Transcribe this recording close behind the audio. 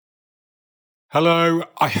Hello,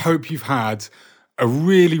 I hope you've had a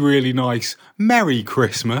really, really nice Merry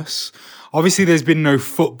Christmas. Obviously, there's been no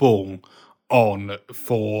football on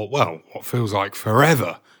for, well, what feels like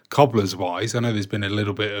forever, Cobblers-wise. I know there's been a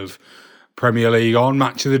little bit of Premier League on,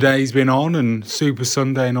 Match of the Day's been on, and Super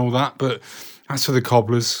Sunday and all that, but as for the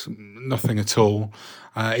Cobblers, nothing at all.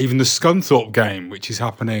 Even the Scunthorpe game, which is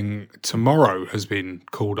happening tomorrow, has been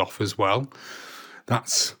called off as well.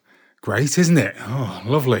 That's great, isn't it? Oh,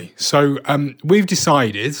 lovely. So we've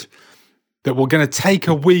decided that we're going to take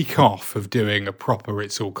a week off of doing a proper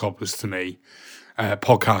It's All Cobblers to Me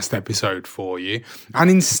podcast episode for you. And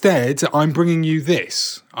instead, I'm bringing you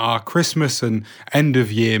this, our Christmas and end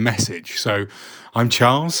of year message. So I'm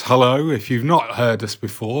Charles. Hello. If you've not heard us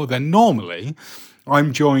before, then normally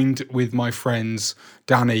I'm joined with my friends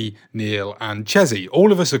Danny, Neil and Chezzy.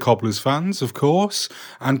 All of us are Cobblers fans, of course.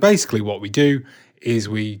 And basically what we do is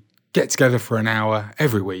we get together for an hour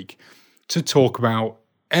every week to talk about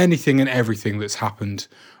anything and everything that's happened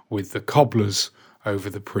with the Cobblers over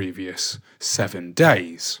the previous 7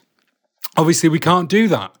 days. Obviously, we can't do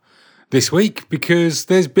that this week because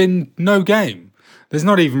there's been no game. There's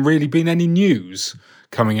not even really been any news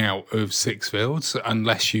coming out of Sixfields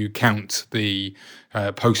unless you count the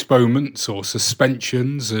postponements or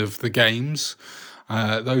suspensions of the games.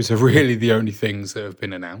 Those are really the only things that have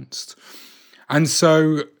been announced. And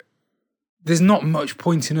so there's not much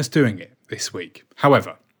point in us doing it this week.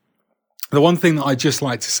 However, the one thing that I'd just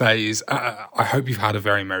like to say is I hope you've had a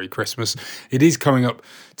very Merry Christmas. It is coming up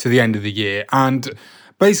to the end of the year. And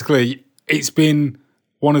basically, it's been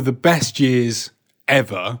one of the best years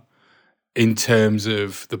ever in terms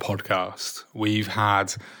of the podcast. We've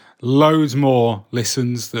had loads more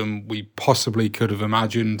listens than we possibly could have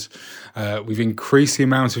imagined. We've increased the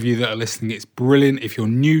amount of you that are listening. It's brilliant. If you're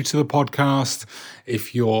new to the podcast,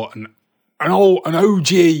 if you're an OG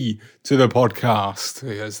to the podcast,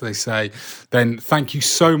 as they say, then thank you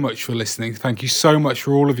so much for listening. Thank you so much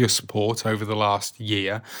for all of your support over the last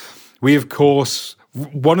year. We, of course,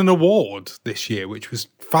 won an award this year, which was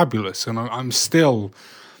fabulous. And I'm still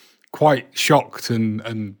quite shocked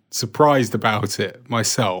and surprised about it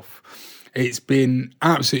myself. It's been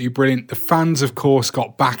absolutely brilliant. The fans, of course,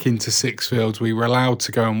 got back into Sixfields. We were allowed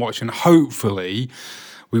to go and watch, and hopefully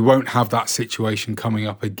we won't have that situation coming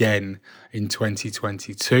up again in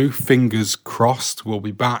 2022. Fingers crossed we'll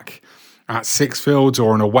be back at Sixfields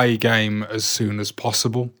or an away game as soon as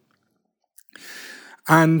possible.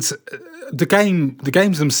 And the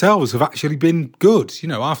games themselves have actually been good. You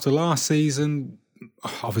know, after last season,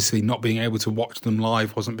 obviously not being able to watch them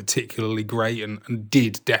live wasn't particularly great and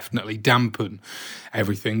did definitely dampen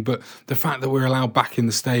everything. But the fact that we're allowed back in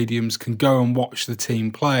the stadiums, can go and watch the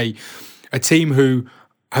team play, a team who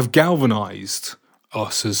have galvanised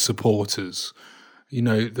us as supporters. You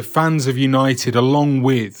know, the fans of United, along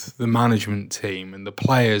with the management team and the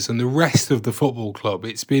players and the rest of the football club,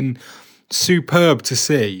 it's been superb to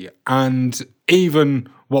see. And even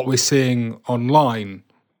what we're seeing online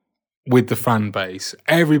with the fan base,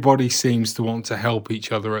 everybody seems to want to help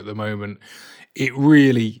each other at the moment. It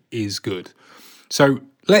really is good. So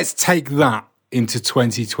let's take that into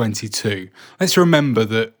 2022. Let's remember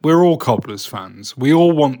that we're all Cobblers fans. We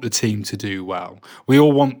all want the team to do well. We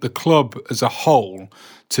all want the club as a whole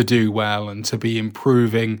to do well and to be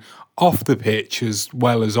improving off the pitch as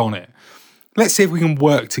well as on it. Let's see if we can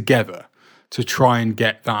work together to try and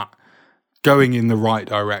get that going in the right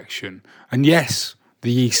direction. And yes,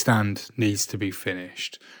 the East Stand needs to be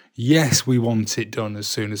finished. Yes, we want it done as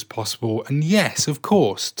soon as possible. And yes, of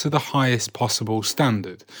course, to the highest possible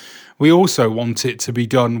standard. We also want it to be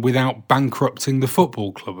done without bankrupting the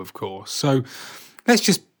football club, of course. So let's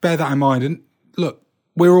just bear that in mind. And look,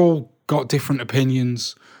 we're all got different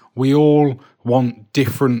opinions. We all want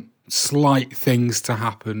different slight things to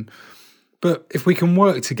happen. But if we can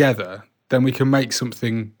work together, then we can make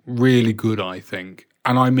something really good, I think.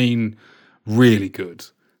 And I mean really good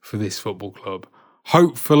for this football club.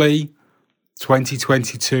 Hopefully,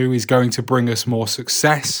 2022 is going to bring us more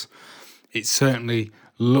success. It certainly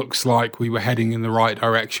looks like we were heading in the right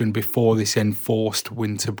direction before this enforced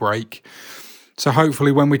winter break. So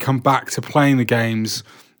hopefully when we come back to playing the games,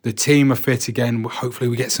 the team are fit again.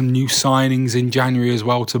 Hopefully we get some new signings in January as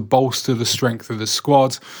well to bolster the strength of the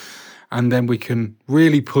squad. And then we can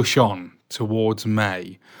really push on towards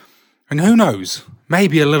May. And who knows,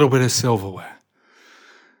 maybe a little bit of silverware.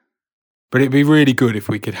 But it'd be really good if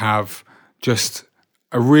we could have just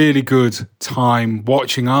a really good time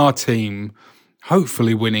watching our team,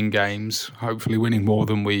 hopefully winning games, hopefully winning more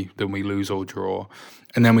than we lose or draw.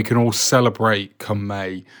 And then we can all celebrate come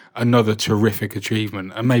May another terrific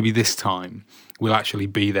achievement. And maybe this time we'll actually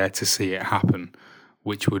be there to see it happen,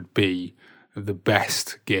 which would be the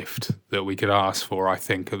best gift that we could ask for, I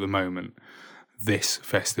think, at the moment, this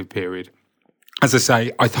festive period. As I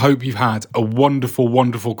say, I hope you've had a wonderful,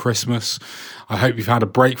 wonderful Christmas. I hope you've had a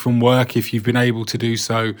break from work if you've been able to do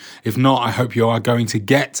so. If not, I hope you are going to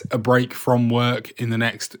get a break from work in the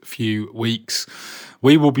next few weeks.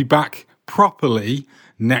 We will be back properly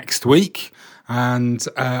next week, and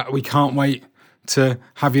we can't wait to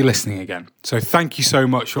have you listening again. So thank you so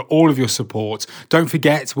much for all of your support. Don't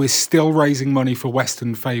forget, we're still raising money for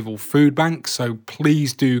Western Favell Food Bank, so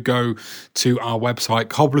please do go to our website,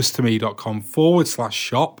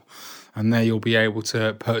 cobblerstome.com/shop, and there you'll be able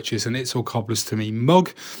to purchase an It's All Cobblers to Me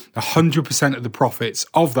mug. 100% of the profits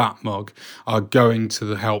of that mug are going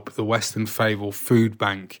to help the Western Favell Food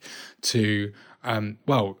Bank to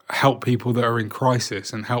help people that are in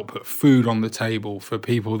crisis and help put food on the table for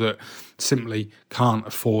people that simply can't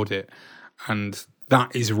afford it. And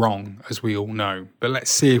that is wrong, as we all know. But let's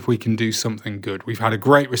see if we can do something good. We've had a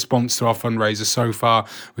great response to our fundraiser so far.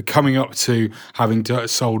 We're coming up to having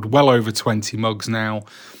sold well over 20 mugs now.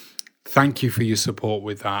 Thank you for your support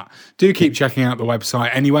with that. Do keep checking out the website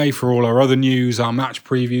anyway for all our other news, our match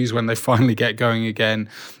previews when they finally get going again.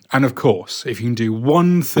 And of course, if you can do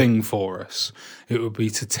one thing for us, it would be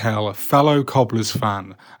to tell a fellow Cobblers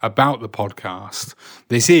fan about the podcast.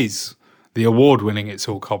 This is the award-winning It's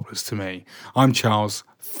All Cobblers to Me. I'm Charles.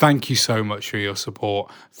 Thank you so much for your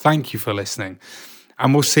support. Thank you for listening.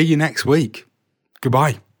 And we'll see you next week.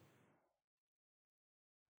 Goodbye.